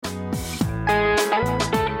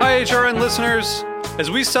HRN listeners.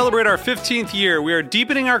 As we celebrate our 15th year, we are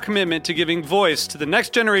deepening our commitment to giving voice to the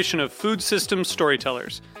next generation of food systems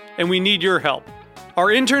storytellers, and we need your help. Our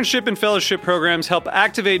internship and fellowship programs help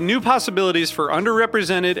activate new possibilities for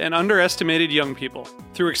underrepresented and underestimated young people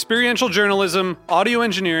through experiential journalism, audio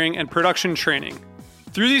engineering, and production training.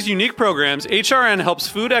 Through these unique programs, HRN helps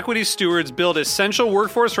food equity stewards build essential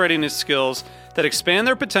workforce readiness skills that expand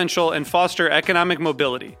their potential and foster economic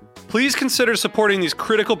mobility. Please consider supporting these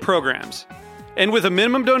critical programs. And with a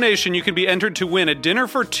minimum donation, you can be entered to win a dinner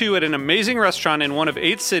for two at an amazing restaurant in one of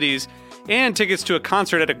 8 cities and tickets to a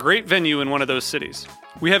concert at a great venue in one of those cities.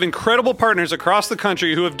 We have incredible partners across the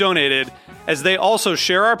country who have donated, as they also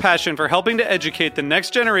share our passion for helping to educate the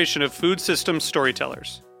next generation of food systems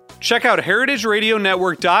storytellers. Check out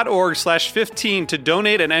heritageradionetwork.org/15 to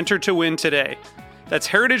donate and enter to win today. That's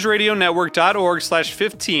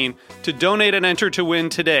heritageradionetwork.org/15 to donate and enter to win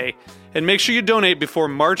today. And make sure you donate before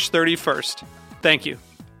March 31st. Thank you.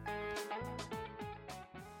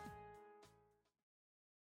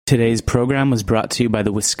 Today's program was brought to you by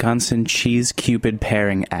the Wisconsin Cheese Cupid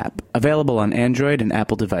Pairing app, available on Android and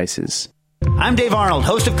Apple devices. I'm Dave Arnold,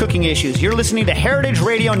 host of Cooking Issues. You're listening to Heritage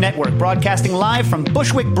Radio Network, broadcasting live from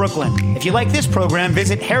Bushwick, Brooklyn. If you like this program,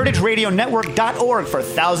 visit heritageradionetwork.org for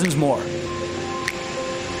thousands more.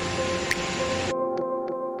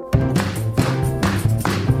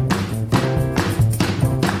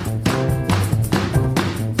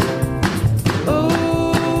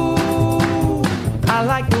 I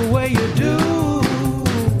like the way you do.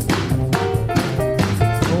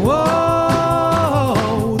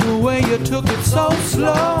 Whoa, the way you took it so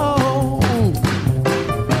slow.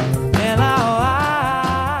 And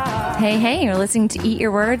Hey, you're listening to Eat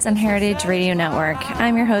Your Words on Heritage Radio Network.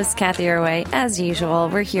 I'm your host, Kathy Irway. As usual,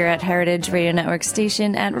 we're here at Heritage Radio Network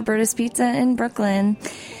station at Roberta's Pizza in Brooklyn.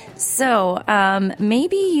 So,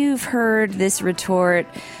 maybe you've heard this retort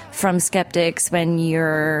from skeptics when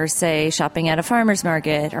you're, say, shopping at a farmer's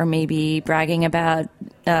market, or maybe bragging about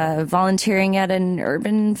volunteering at an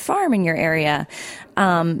urban farm in your area.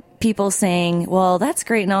 People saying, well, that's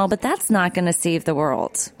great and all, but that's not going to save the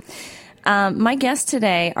world. My guest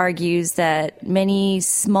today argues that many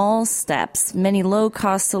small steps, many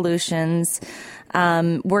low-cost solutions,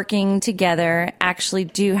 working together actually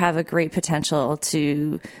do have a great potential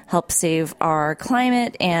to help save our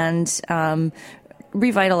climate and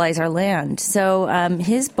revitalize our land. So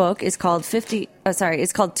his book is called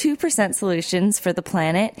 2% Solutions for the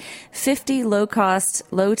Planet, 50 Low-Cost,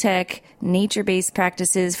 Low-Tech, Nature-Based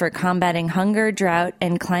Practices for Combating Hunger, Drought,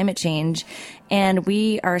 and Climate Change. And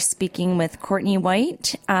we are speaking with Courtney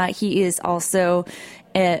White. He is also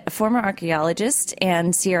a former archaeologist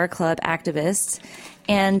and Sierra Club activist.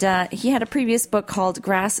 And he had a previous book called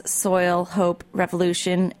Grass, Soil, Hope,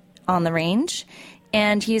 Revolution on the Range.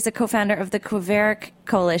 And he is a co-founder of the Quiveric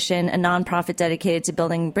Coalition, a nonprofit dedicated to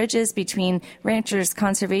building bridges between ranchers,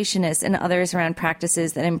 conservationists, and others around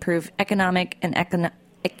practices that improve economic and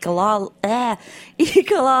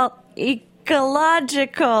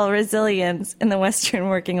ecological resilience in the Western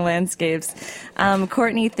working landscapes.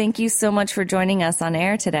 Courtney, thank you so much for joining us on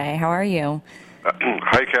air today. How are you?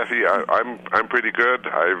 Hi, Kathy. I'm pretty good.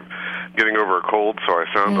 I'm getting over a cold, so I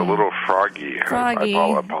sound a little froggy. I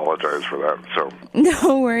apologize for that. So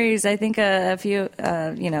no worries. I think a few,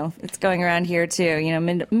 it's going around here too.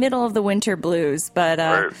 Middle of the winter blues. But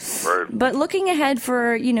right. But looking ahead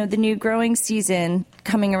for the new growing season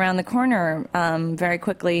coming around the corner very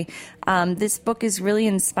quickly, this book is really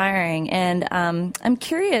inspiring, and I'm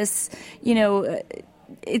curious.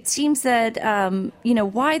 It seems that,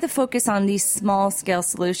 why the focus on these small-scale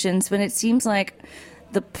solutions when it seems like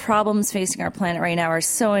the problems facing our planet right now are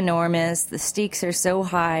so enormous, the stakes are so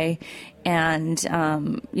high, and,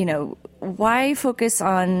 why focus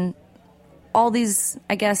on all these,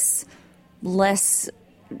 I guess, less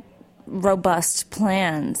robust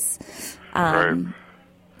plans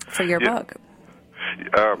for your book?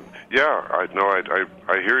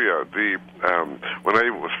 I hear you. When I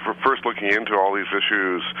was first looking into all these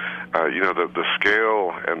issues, the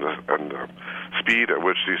scale and the speed at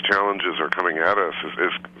which these challenges are coming at us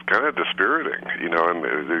is kind of dispiriting. And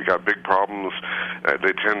they've got big problems.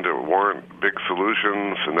 They tend to warrant big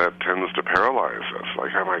solutions, and that tends to paralyze us.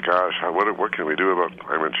 Like, oh my gosh, what can we do about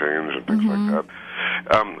climate change and things like that?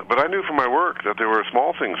 But I knew from my work that there were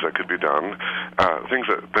small things that could be done, things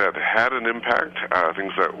that had an impact,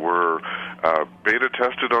 things that were beta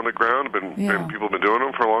tested on the ground, and people have been doing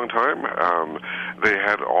them for a long time. They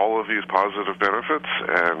had all of these positive benefits,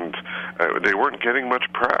 and they weren't getting much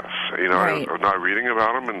press. I was not reading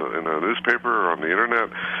about them in the newspaper or on the internet,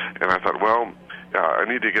 and I thought, well, I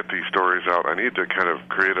need to get these stories out. I need to kind of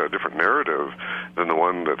create a different narrative than the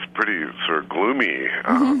one that's pretty sort of gloomy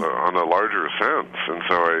on a larger sense. And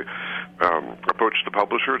so I approached the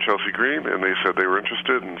publisher, Chelsea Green, and they said they were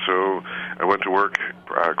interested. And so I went to work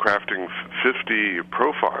crafting 50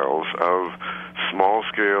 profiles of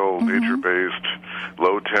small-scale, nature-based,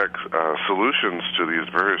 low-tech solutions to these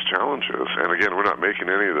various challenges. And again, we're not making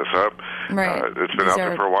any of this up. Right. It's been out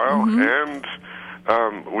there for a while, and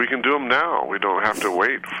we can do them now. We don't have to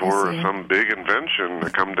wait for some big invention to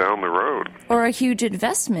come down the road. Or a huge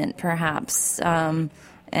investment, perhaps, and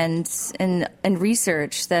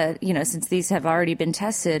research that, since these have already been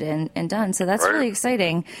tested and done. So that's really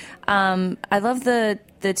exciting. I love the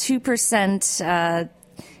 2%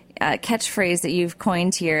 catchphrase that you've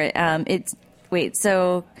coined here.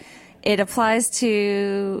 So it applies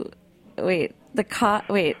to the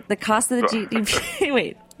cost of the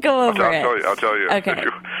GDP. Go over it. I'll tell you. Okay.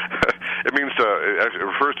 It means it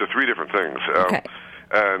refers to three different things. Okay.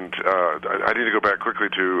 And I need to go back quickly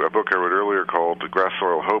to a book I wrote earlier called Grass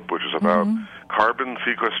Soil Hope, which is about carbon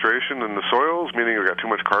sequestration in the soils, meaning we've got too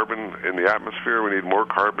much carbon in the atmosphere. We need more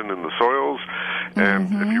carbon in the soils. And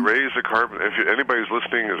if you raise the carbon, anybody's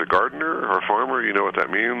listening is a gardener or a farmer, you know what that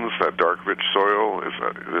means. That dark, rich soil,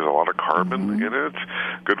 there's a lot of carbon in it,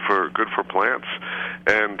 good for plants.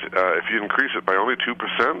 And if you increase it by only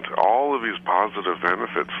 2%, all of these positive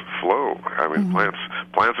benefits flow. I mean,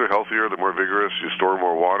 plants are healthier, they're more vigorous, you store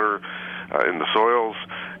more water in the soils.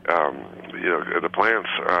 The plants,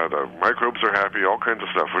 the microbes are happy, all kinds of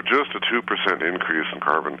stuff, for just a 2% increase in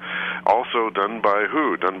carbon. Also done by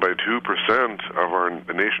who? Done by 2% of our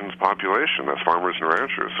nation's population. That's farmers and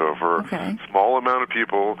ranchers. So for a small amount of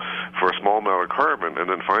people, for a small amount of carbon, and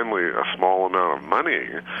then finally a small amount of money,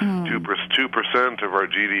 2% of our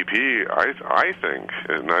GDP, I think,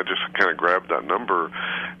 and I just kind of grabbed that number,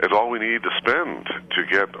 is all we need to spend to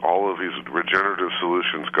get all of these regenerative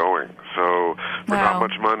solutions going. So for not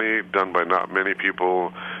much money, done by not many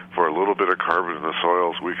people, for a little bit of carbon in the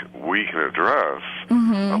soils, we can address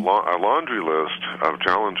a laundry list of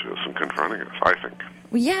challenges and confronting us, I think.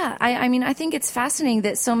 Well, yeah, I mean, I think it's fascinating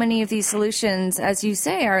that so many of these solutions, as you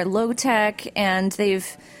say, are low tech, and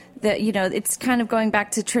it's kind of going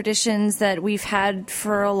back to traditions that we've had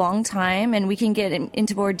for a long time, and we can get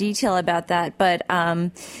into more detail about that. But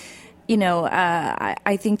I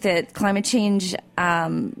think that climate change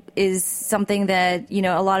is something that,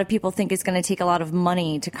 a lot of people think is going to take a lot of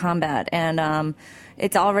money to combat. And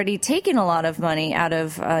it's already taken a lot of money out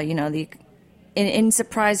of, in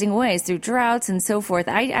surprising ways through droughts and so forth.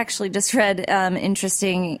 I actually just read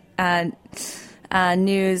interesting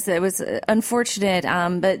news that was unfortunate,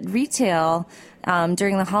 but retail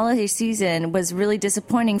during the holiday season was really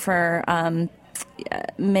disappointing for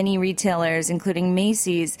many retailers, including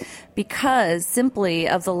Macy's, because simply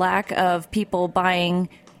of the lack of people buying.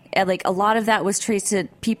 Like, a lot of that was traced to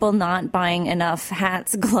people not buying enough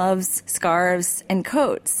hats, gloves, scarves, and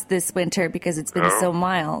coats this winter because it's been so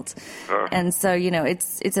mild. And so,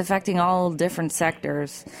 it's affecting all different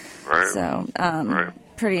sectors. Right. So,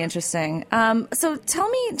 pretty interesting. So tell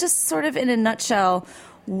me, just sort of in a nutshell,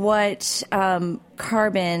 what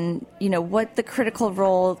carbon, what the critical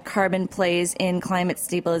role carbon plays in climate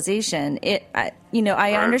stabilization. I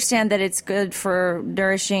understand that it's good for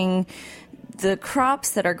nourishing the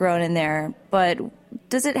crops that are grown in there, but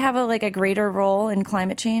does it have a greater role in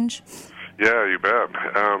climate change? Yeah, you bet.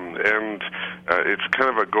 It's kind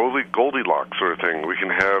of a Goldilocks sort of thing. We can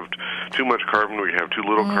have too much carbon, we can have too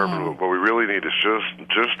little carbon. What we really need is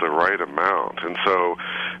just the right amount. And so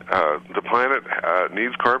the planet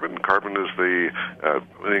needs carbon. Carbon is the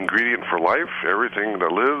ingredient for life. Everything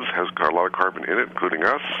that lives has got a lot of carbon in it, including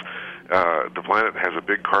us. The planet has a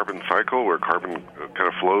big carbon cycle where carbon kind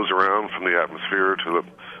of flows around from the atmosphere to the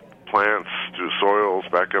plants, to soils,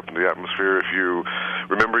 back up into the atmosphere. If you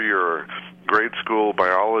remember your grade school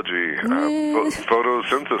biology,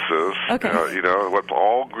 photosynthesis, what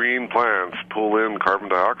all green plants pull in carbon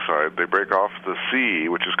dioxide, they break off the C,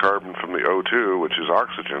 which is carbon, from the O2, which is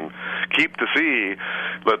oxygen, keep the C,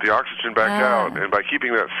 let the oxygen back out, and by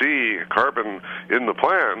keeping that C, carbon, in the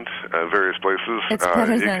plant at various places, it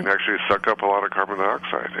can actually suck up a lot of carbon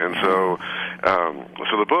dioxide. And so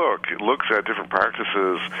the book looks at different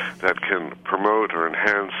practices that can promote or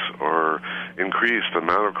enhance or increase the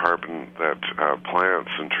amount of carbon that plants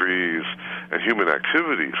and trees and human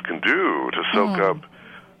activities can do to soak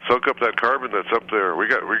up that carbon that's up there. We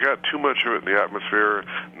got too much of it in the atmosphere,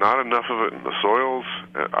 not enough of it in the soils,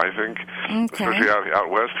 I think, especially out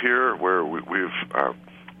west here, where we've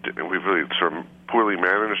we've really sort of poorly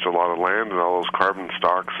managed a lot of land, and all those carbon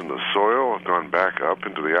stocks in the soil have gone back up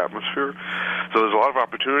into the atmosphere. So there's a lot of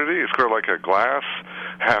opportunity. It's kind of like a glass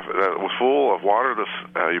half full of water.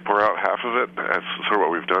 You pour out half of it. That's sort of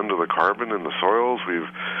what we've done to the carbon in the soils. We've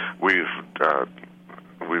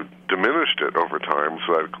diminished it over time,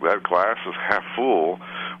 so that glass is half full,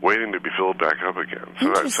 waiting to be filled back up again.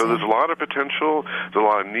 So there's a lot of potential, there's a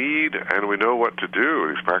lot of need, and we know what to do.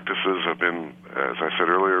 These practices have been, as I said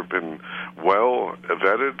earlier, been well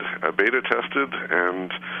vetted, beta tested,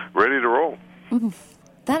 and ready to roll.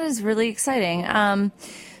 That is really exciting.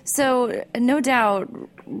 So no doubt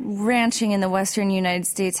ranching in the western United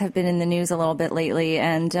States have been in the news a little bit lately,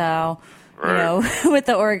 and you know, with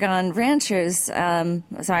the Oregon ranchers, sorry,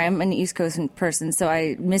 I'm an East Coast person, so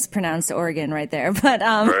I mispronounced Oregon right there. But,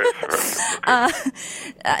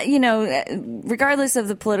 you know, regardless of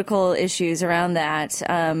the political issues around that,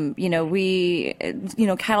 you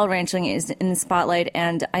know, cattle ranching is in the spotlight.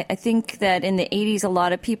 And I think that in the 80s, a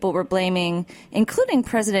lot of people were blaming, including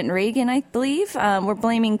President Reagan, I believe, were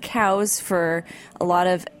blaming cows for a lot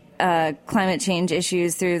of climate change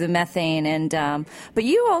issues through the methane, and but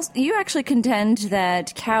you actually contend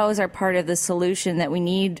that cows are part of the solution, that we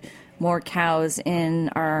need more cows in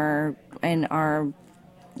our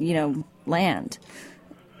you know, land.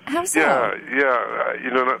 How so? Yeah.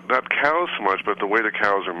 You know, not cows so much, but the way the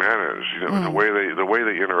cows are managed. You know, the way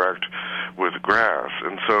they interact with grass,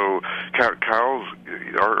 and so cows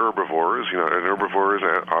are herbivores. You know, and herbivores,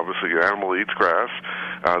 obviously, animal eats grass.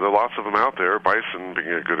 There are lots of them out there, bison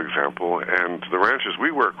being a good example, and the ranches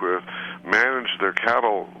we work with manage their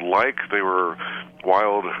cattle like they were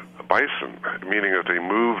wild bison, meaning that they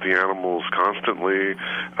move the animals constantly.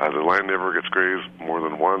 The land never gets grazed more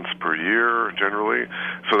than once per year, generally.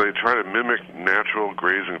 So they try to mimic natural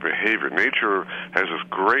grazing behavior. Nature has this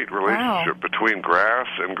great relationship between grass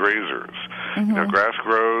and grazers. You know, grass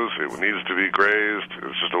grows, it needs to be grazed.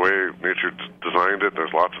 It's just the way nature designed it.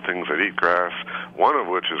 There's lots of things that eat grass, one of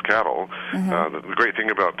which is cattle. The great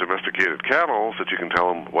thing about domesticated cattle is that you can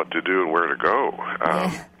tell them what to do and where to go.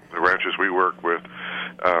 The ranches we work with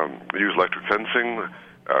use electric fencing,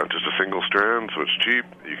 just a single strand, so it's cheap.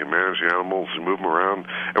 You can manage the animals and move them around.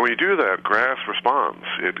 And when you do that, grass responds.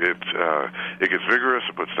 It gets vigorous.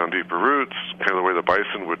 It puts down deeper roots, kind of the way the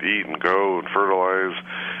bison would eat and go and fertilize.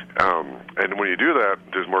 And when you do that,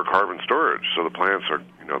 there's more carbon storage. So the plants are,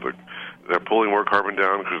 you know, they're pulling more carbon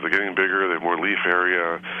down because they're getting bigger. They have more leaf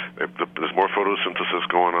area. There's more photosynthesis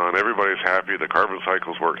going on. Everybody's happy. The carbon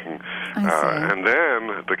cycle's working. And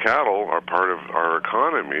then the cattle are part of our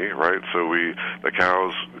economy, right? So the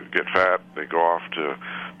cows get fat. They go off to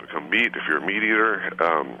become meat if you're a meat eater.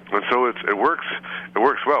 And so it works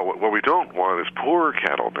well. What we don't want is poor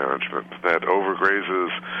cattle management that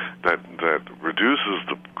overgrazes, that reduces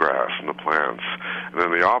the grass and the plants. And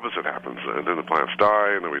then the opposite happens. And then the plants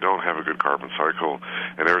die, and then we don't have a good carbon cycle,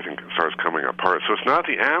 and everything starts coming apart. So it's not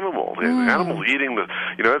the animal. The animal's eating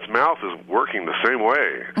its mouth is working the same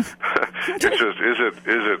way. It's just, is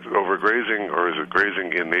it overgrazing, or is it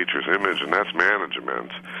grazing in nature's image? And that's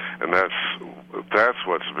management. And that's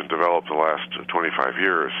what's been developed the last 25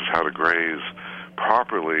 years, is how to graze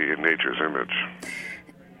properly in nature's image.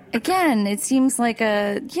 Again, it seems like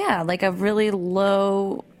a really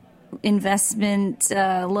low investment,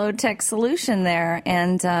 low tech solution there.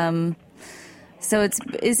 And so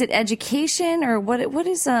is it education, or what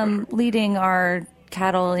is leading our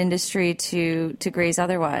cattle industry to graze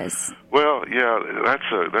otherwise? Well, yeah, that's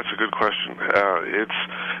a good question.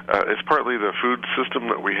 It's partly the food system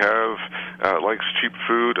that we have. It likes cheap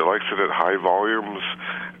food. It likes it at high volumes,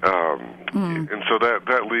 and so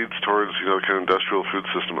that leads towards, you know, the kind of industrial food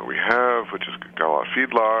system that we have, which has got a lot of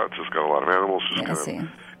feedlots. It's got a lot of animals just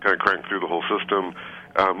kind of crank through the whole system.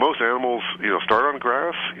 Most animals, you know, start on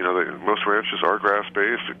grass. You know, most ranches are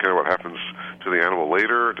grass-based. Kind of what happens to the animal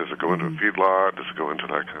later. Does it go into a feedlot? Does it go into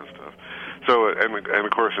that kind of stuff? So, and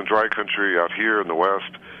of course, in dry country out here in the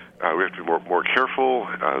West, we have to be more careful.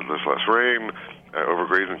 There's less rain.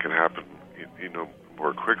 Overgrazing can happen, you know,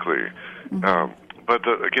 more quickly. But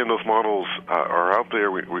again, those models are out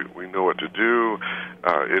there. We know what to do.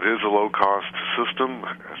 It is a low-cost system,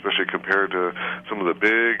 especially compared to some of the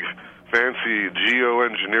big, fancy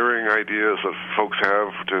geoengineering ideas that folks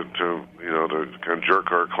have to kind of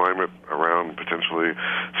jerk our climate around potentially.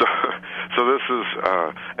 So this is,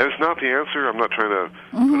 and it's not the answer. I'm not trying to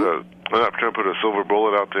put a silver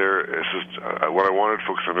bullet out there. It's just what I wanted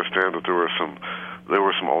folks to understand, that there were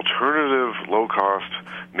some alternative, low-cost,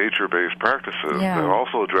 nature-based practices that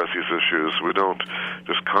also address these issues. We don't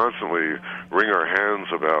just constantly wring our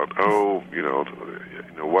hands about,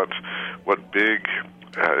 what big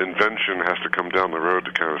invention has to come down the road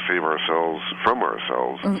to kind of save ourselves from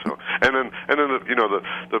ourselves. And then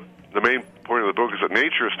the main point of the book is that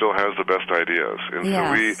nature still has the best ideas. And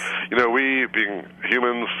so we being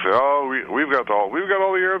humans say, we've got all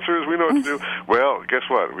the answers, we know what to do. Well, guess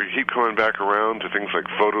what? We keep coming back around to things like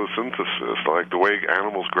photosynthesis, like the way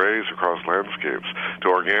animals graze across landscapes, to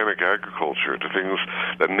organic agriculture, to things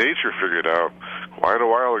that nature figured out quite a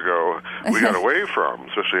while ago we got away from,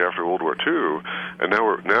 especially after World War II. And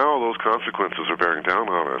now those consequences are bearing down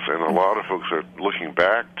on us, and a lot of folks are looking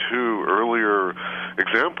back to earlier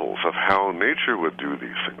examples of how nature would do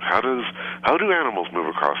these things. How do animals move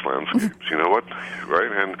across landscapes? You know what,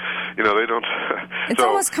 right? And they don't. It's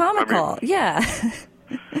almost comical,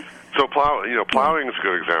 So plowing is a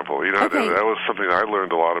good example. That was something I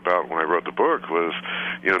learned a lot about when I wrote the book. Was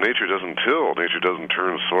nature doesn't till, nature doesn't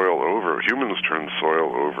turn soil over. Humans turn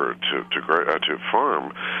soil over to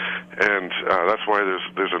farm, and that's why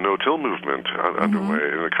there's a no-till movement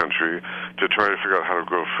underway in the country to try to figure out how to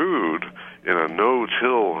grow food in a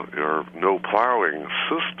no-till or no-plowing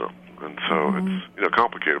system. And so it's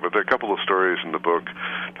complicated. But there are a couple of stories in the book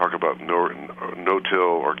talk about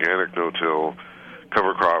no-till, organic no-till,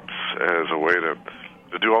 cover crops as a way to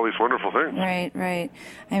do all these wonderful things. Right.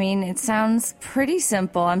 I mean, it sounds pretty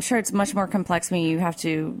simple. I'm sure it's much more complex when you have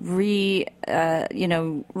to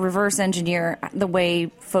reverse engineer the way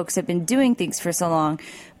folks have been doing things for so long.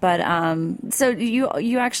 But so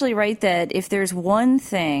you actually write that if there's one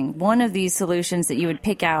of these solutions that you would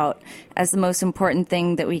pick out as the most important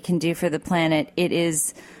thing that we can do for the planet, it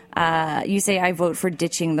is, you say, I vote for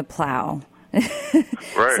ditching the plow.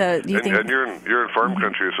 Right, so and you're in farm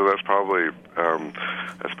country, so that's probably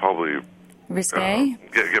risque.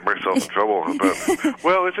 Get myself in trouble. But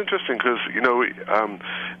well, it's interesting because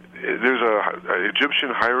there's a Egyptian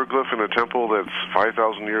hieroglyph in a temple that's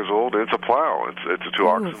 5,000 years old, and it's a plow. It's two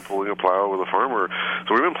oxen pulling a plow with a farmer.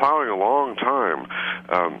 So we've been plowing a long time,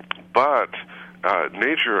 but.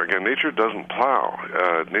 Nature doesn't plow.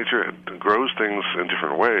 Nature grows things in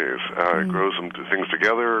different ways. It grows things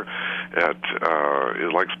together.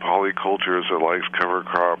 It likes polycultures. It likes cover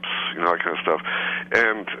crops. That kind of stuff.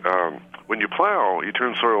 And when you plow, you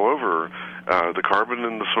turn soil over. The carbon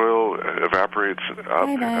in the soil evaporates up.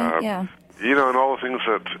 And all the things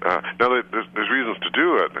that now there's reasons to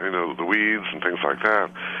do it. The weeds and things like that.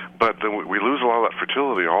 But then we lose a lot of that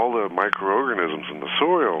fertility. All the microorganisms in the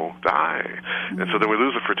soil die, and so then we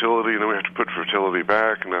lose the fertility, and then we have to put fertility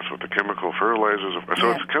back, and that's what the chemical fertilizers are.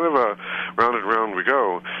 So it's kind of a round and round we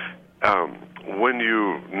go. When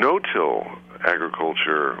you no-till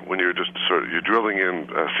agriculture, when you're just you're drilling in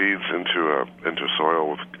seeds into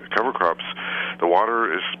soil with cover crops, the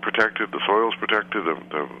water is protected, the soil is protected,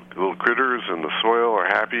 the little critters in the soil are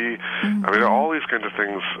happy. I mean, all these kinds of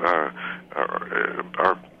things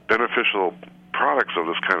are beneficial products of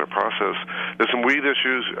this kind of process. There's some weed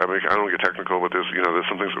issues. I mean, I don't get technical, but there's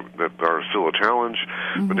some things that are still a challenge.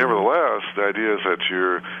 But nevertheless, the idea is that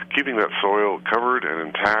you're keeping that soil covered and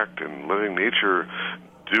intact and letting nature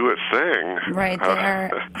do its thing. Right, they are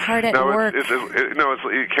hard at work. It's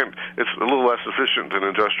a little less efficient than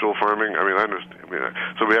industrial farming. I mean, I understand.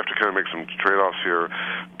 So we have to kind of make some trade-offs here.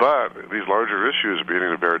 But these larger issues are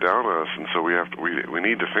beginning to bear down on us, and so we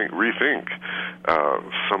need to rethink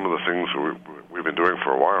some of the things we've been doing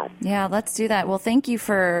for a while. Yeah, let's do that. Well, thank you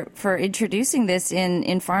for introducing this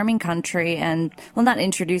in farming country, and well, not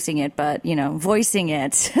introducing it, but voicing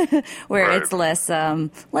it where it's less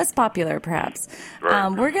popular, perhaps.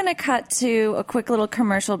 Right. We're going to cut to a quick little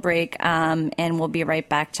commercial break, and we'll be right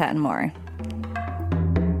back chatting more.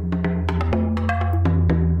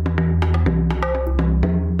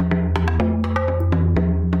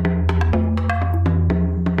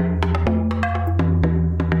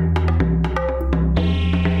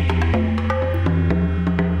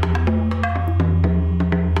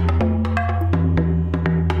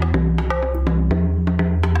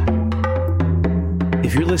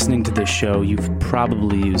 If you're listening to this show, you've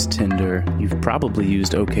probably used Tinder, you've probably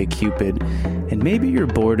used OkCupid, and maybe you're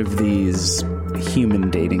bored of these human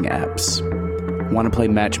dating apps. Want to play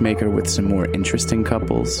matchmaker with some more interesting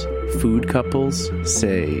couples? Food couples?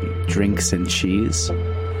 Say, drinks and cheese?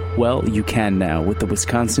 Well, you can now with the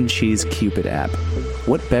Wisconsin Cheese Cupid app.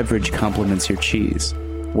 What beverage complements your cheese?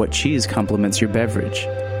 What cheese complements your beverage?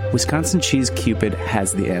 Wisconsin Cheese Cupid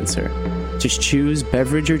has the answer. Just choose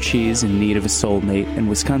beverage or cheese in need of a soulmate, and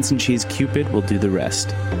Wisconsin Cheese Cupid will do the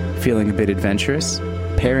rest. Feeling a bit adventurous?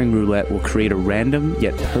 Pairing Roulette will create a random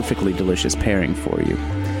yet perfectly delicious pairing for you.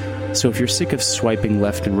 So if you're sick of swiping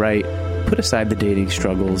left and right, put aside the dating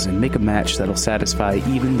struggles and make a match that'll satisfy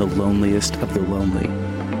even the loneliest of the lonely.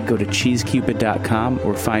 Go to cheesecupid.com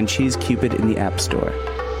or find Cheese Cupid in the App Store.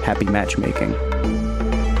 Happy matchmaking.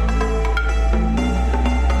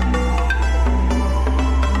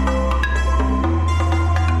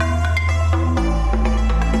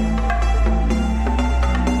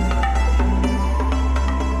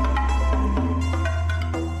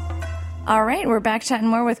 All right, we're back chatting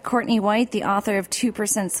more with Courtney White, the author of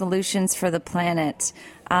 2% Solutions for the Planet.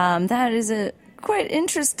 That is a quite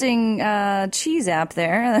interesting cheese app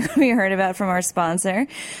there that we heard about from our sponsor.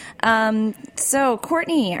 So,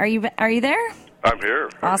 Courtney, are you there? I'm here.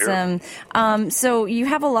 Awesome. So you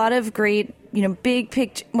have a lot of great, big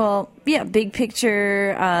picture,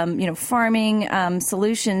 farming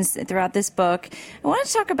solutions throughout this book. I want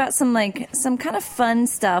to talk about some kind of fun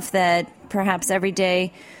stuff that perhaps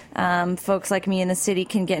everyday folks like me in the city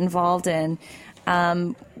can get involved in.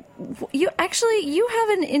 You have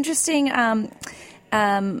an interesting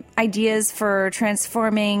ideas for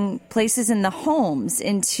transforming places in the homes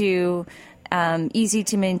into easy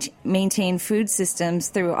to maintain food systems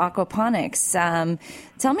through aquaponics.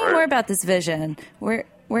 Tell me more about this vision.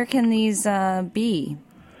 Where can these be?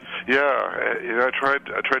 Yeah, I tried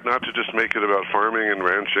not to just make it about farming and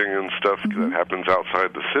ranching and stuff that happens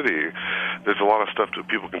outside the city. There's a lot of stuff that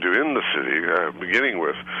people can do in the city, beginning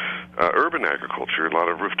with urban agriculture, a lot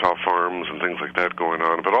of rooftop farms and things like that going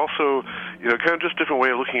on, but also, kind of just different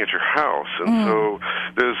way of looking at your house. And so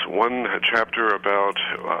there's one chapter about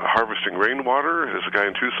harvesting rainwater. There's a guy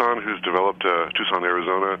in Tucson,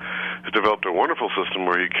 Arizona, who's developed a wonderful system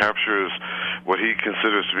where he captures what he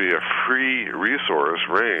considers to be a free resource,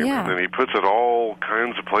 rain, and then he puts it all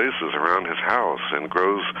kinds of places around his house and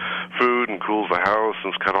grows food and cools the house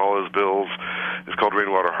and has cut all his bills. It's called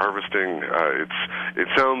rainwater harvesting. It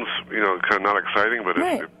sounds, kind of not exciting, but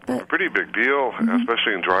it's a pretty big deal,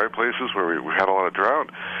 especially in dry places where we had a lot of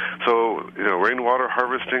drought. So, rainwater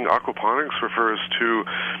harvesting, aquaponics refers to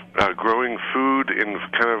growing food in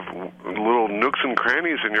kind of little nooks and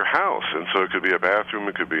crannies in your house. And so it could be a bathroom,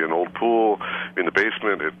 it could be an old pool in the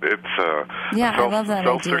basement. It's a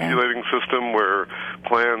self-circulating system where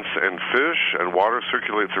plants and fish and water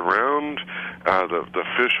circulates around. The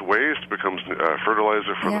fish waste becomes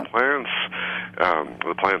fertilizer for the plants.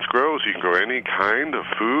 The plants grow, so you can grow any kind of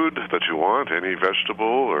food that you want, any vegetable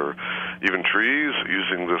or even trees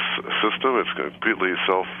using this system. It's completely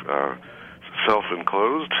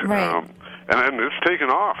self-enclosed. Right. And it's taken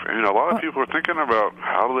off. A lot of people are thinking about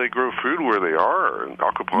how do they grow food where they are, and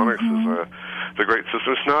aquaponics is a great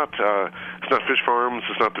system. It's not fish farms.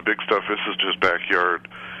 It's not the big stuff. This is just backyard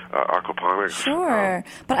aquaponics. Sure.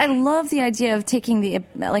 But I love the idea of taking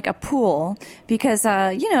a pool because,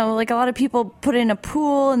 a lot of people put in a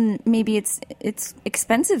pool and maybe it's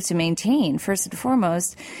expensive to maintain, first and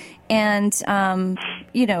foremost. And,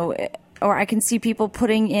 or I can see people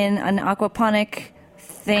putting in an aquaponic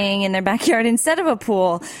thing in their backyard instead of a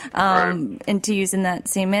pool, and to use in that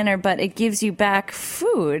same manner, but it gives you back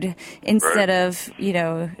food instead of,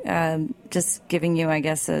 just giving you, I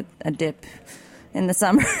guess, a dip in the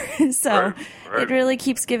summer. So it really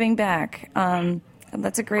keeps giving back.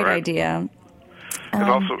 That's a great idea. And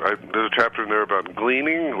also, there's a chapter in there about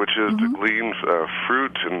gleaning, which is to glean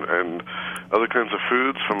fruit and other kinds of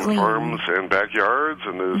foods from farms and backyards.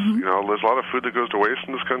 And there's there's a lot of food that goes to waste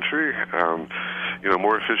in this country.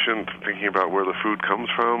 More efficient thinking about where the food comes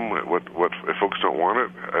from. What if folks don't want it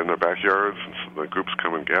in their backyards, and so the groups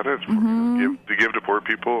come and get it to give to poor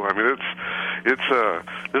people. I mean,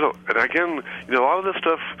 and again, a lot of this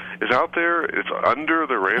stuff is out there. It's under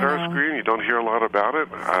the radar screen. You don't hear a lot about it.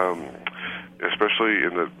 Especially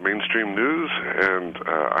in the mainstream news, and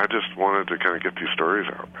I just wanted to kind of get these stories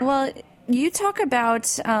out. Well, you talk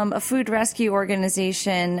about a food rescue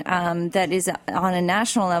organization that is on a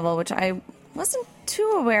national level, which I wasn't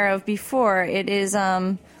too aware of before. It is,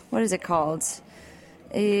 what is it called?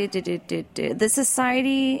 The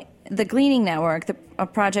Society, the Gleaning Network, a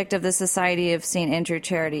project of the Society of St. Andrew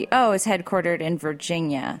Charity. Oh, it's headquartered in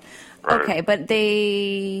Virginia. Right. Okay, but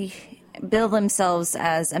they bill themselves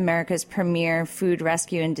as America's premier food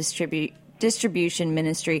rescue and distribution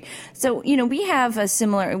ministry. So, we have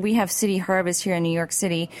City Harvest here in New York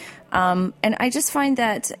City. And I just find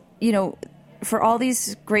that, for all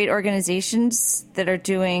these great organizations that are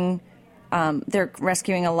doing, they're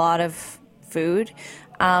rescuing a lot of food.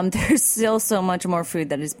 There's still so much more food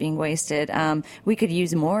that is being wasted. We could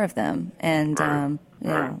use more of them. And,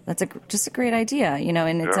 that's just a great idea,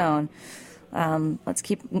 in its own. Let's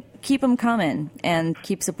keep them coming and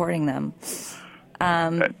keep supporting them.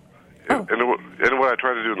 And what I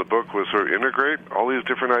tried to do in the book was sort of integrate all these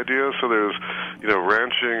different ideas. So there's,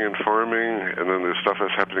 ranching and farming, and then there's stuff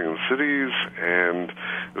that's happening in cities, and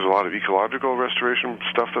there's a lot of ecological restoration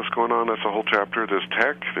stuff that's going on. That's a whole chapter. There's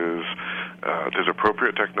tech. There's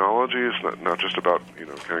appropriate technologies, not just about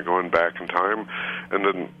kind of going back in time. And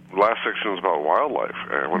then the last section is about wildlife.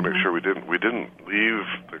 And I want to make sure we didn't leave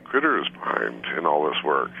the critters behind in all this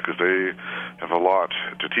work, because they have a lot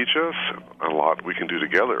to teach us, a lot we can do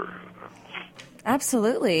together.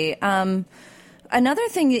 Absolutely. Another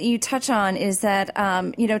thing that you touch on is that,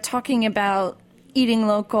 talking about eating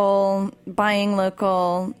local, buying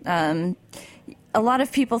local. A lot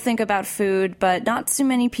of people think about food, but not so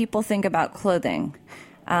many people think about clothing.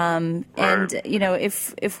 And,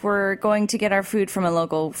 if we're going to get our food from a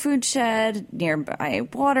local food shed, nearby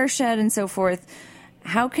watershed, and so forth,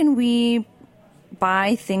 how can we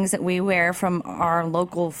buy things that we wear from our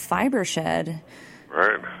local fiber shed?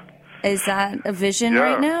 Right. Is that a vision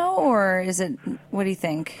right now, or is it? What do you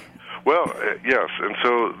think? Well, yes, and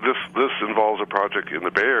so this involves a project in the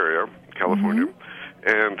Bay Area, California,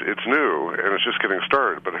 and it's new and it's just getting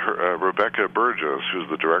started. But Rebecca Burgess, who's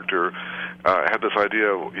the director, had this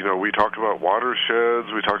idea. We talk about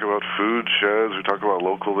watersheds, we talk about food sheds, we talk about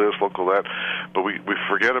local this, local that, but we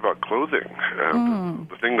forget about clothing.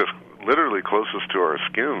 The thing that's literally closest to our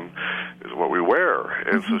skin is what we wear.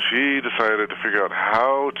 And so she decided to figure out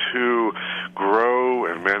how to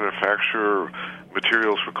grow and manufacture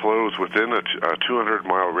materials for clothes within a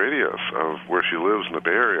 200-mile radius of where she lives in the Bay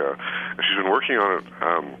Area. And she's been working on it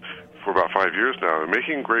for about 5 years now and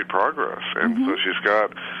making great progress. And so she's got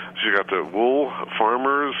the wool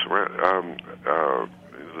farmers,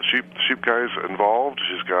 the sheep guys involved.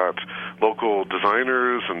 She's got local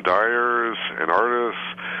designers and dyers and artists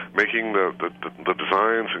making the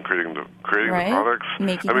designs and creating the products.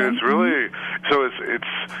 It's really so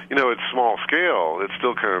it's small scale. It's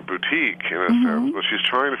still kind of boutique in a sense, but she's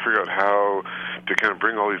trying to figure out how to kind of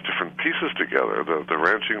bring all these different pieces together: the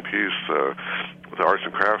ranching piece, the arts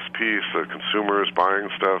and crafts piece, the consumers buying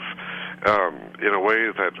stuff in a way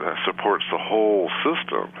that supports the whole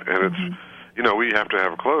system. And it's we have to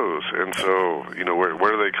have clothes, and so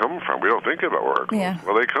where do they come from? We don't think about where our clothes.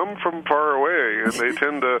 Well, they come from far away, and they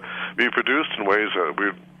tend to be produced in ways that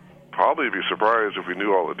we'd probably be surprised if we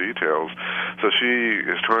knew all the details. So she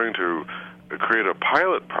is trying to create a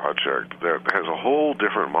pilot project that has a whole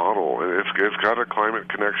different model, and it's got a climate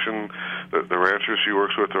connection. The ranchers she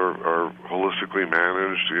works with are holistically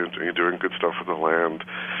managed, doing good stuff with the land.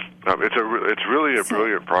 It's really a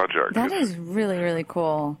brilliant project. That is really, really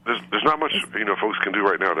cool. There's not much folks can do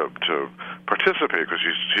right now to participate, because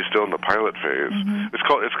she's still in the pilot phase. It's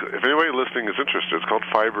called. If anybody listening is interested, it's called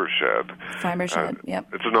Fiber Shed. Fiber Shed. Yep.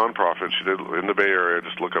 It's a nonprofit. She did in the Bay Area.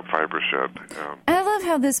 Just look up Fiber Shed. I love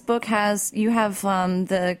how this book has. You have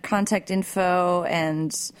the contact info,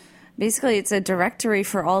 and basically it's a directory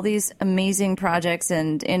for all these amazing projects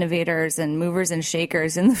and innovators and movers and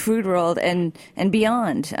shakers in the food world and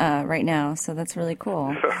beyond right now. So that's really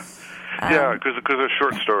cool. Yeah, because they're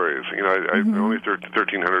short stories. I only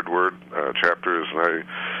 1,300 word chapters, and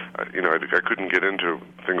I couldn't get into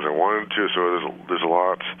things I wanted to. So there's a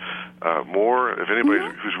lot more. If anybody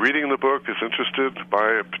who's reading the book is interested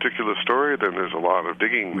by a particular story, then there's a lot of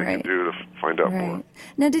digging they can do to find out more.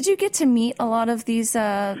 Now, did you get to meet a lot of these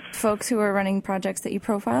folks who are running projects that you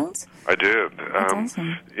profiled? I did. That's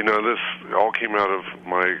awesome. This all came out of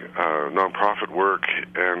my nonprofit work,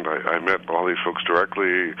 and I met all these folks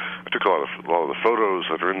directly. I took a lot of the photos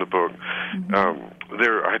that are in the book.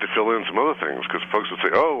 I had to fill in some other things, because folks would say,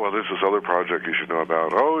 "Oh, well, there's this other project you should know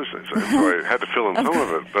about." So I had to fill in some of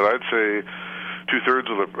it. But I'd say 2/3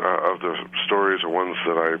 of the stories are ones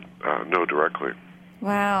that I know directly.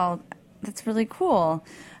 Wow, that's really cool.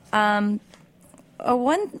 One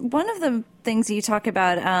of the things you talk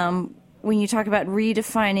about when you talk about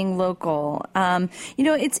redefining local,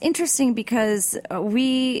 it's interesting because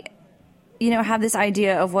we, have this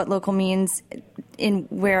idea of what local means in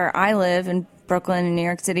where I live in Brooklyn and New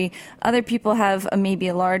York City. Other people have maybe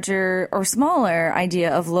a larger or smaller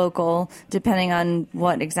idea of local, depending on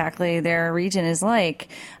what exactly their region is like.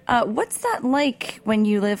 What's that like when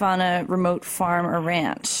you live on a remote farm or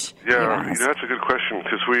ranch? Yeah, that's a good question,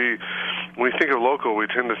 because when we think of local, we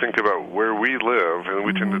tend to think about where we live, and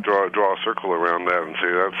we tend to draw a circle around that and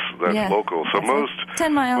say that's local. So most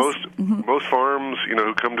 10 miles. Most farms,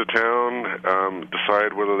 who come to town,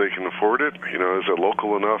 decide whether they can afford it. Is it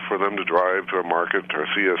local enough for them to drive to a market, or a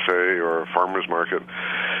CSA, or a farmer's market?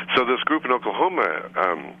 So this group in Oklahoma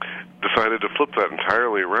decided to flip that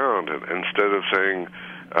entirely around, and instead of saying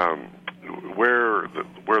where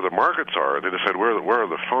the markets are. They decide where are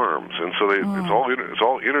the farms, and so it's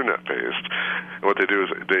all internet based. And what they do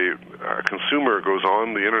is a consumer goes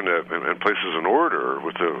on the internet and places an order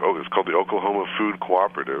with it's called the Oklahoma Food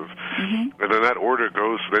Cooperative, and then that order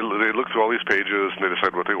goes. They look through all these pages and they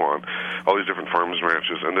decide what they want, all these different farms and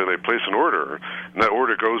ranches, and then they place an order, and that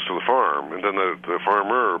order goes to the farm, and then the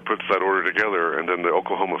farmer puts that order together, and then the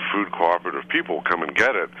Oklahoma Food Cooperative people come and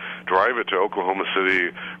get it, drive it to Oklahoma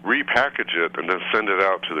City, repackage it, and then send it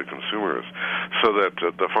out to the consumers, so that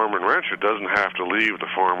the farmer and rancher doesn't have to leave the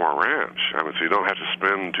farm or ranch. I mean, so you don't have to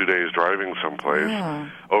spend 2 days driving someplace,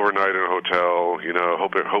 overnight in a hotel,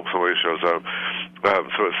 hope somebody shows up.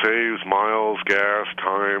 So it saves miles, gas,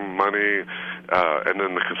 time, money, and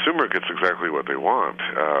then the consumer gets exactly what they want,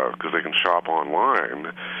 because they can shop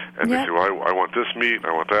online, and they say, well, I want this meat,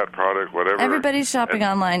 I want that product, whatever. Everybody's shopping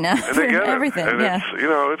online now and they get everything. And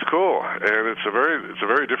it's cool, and it's a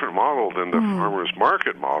very different model than the farmer's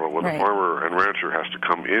market model, where the farmer and rancher has to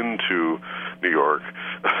come into New York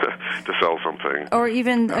to sell something, or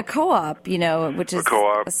even a co-op, which is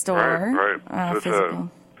a store, right. Physical.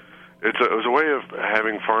 It was a way of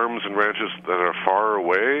having farms and ranches that are far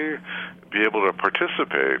away be able to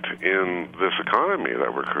participate in this economy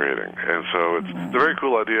that we're creating. And so it's a very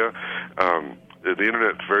cool idea. The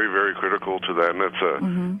Internet's very, very critical to that, and that's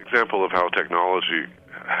an example of how technology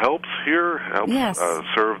helps serve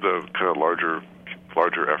the kind of larger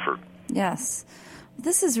effort. Yes.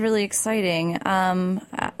 This is really exciting.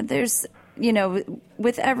 There's,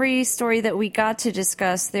 with every story that we got to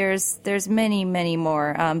discuss, there's many, many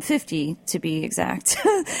more, 50 to be exact,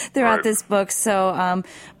 throughout this book. So,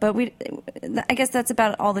 but I guess that's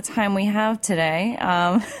about all the time we have today.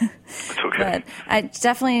 It's okay. But I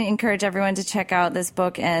definitely encourage everyone to check out this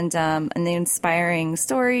book and the inspiring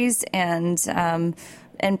stories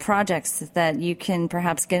and projects that you can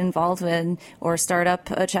perhaps get involved with or start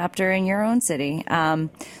up a chapter in your own city.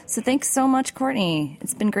 So thanks so much, Courtney.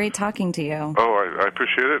 It's been great talking to you. Oh, I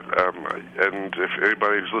appreciate it. And if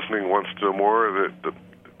anybody who's listening wants to know more,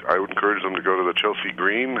 I would encourage them to go to the Chelsea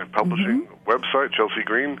Green Publishing website, Chelsea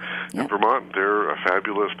Green in Vermont. They're a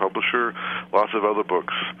fabulous publisher. Lots of other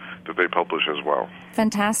books that they publish as well.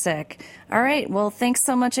 Fantastic. All right. Well, thanks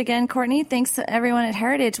so much again, Courtney. Thanks to everyone at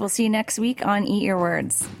Heritage. We'll see you next week on Eat Your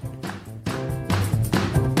Words.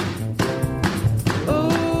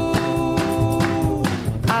 Oh,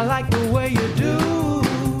 I like the way you do.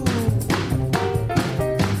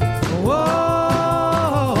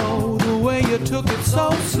 Whoa, the way you took it so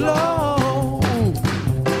slow.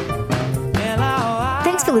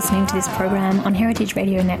 Thanks for listening to this program on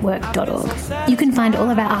heritageradionetwork.org. You can find all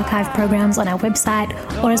of our archive programs on our website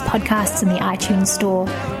or as podcasts in the iTunes store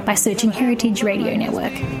by searching Heritage Radio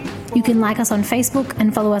Network. You can like us on Facebook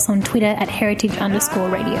and follow us on Twitter at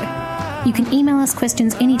heritage_radio. You can email us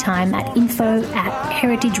questions anytime at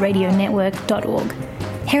info@heritageradionetwork.org.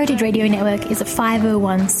 Heritage Radio Network is a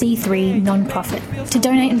 501c3 non-profit. To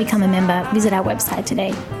donate and become a member, visit our website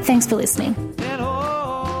today. Thanks for listening.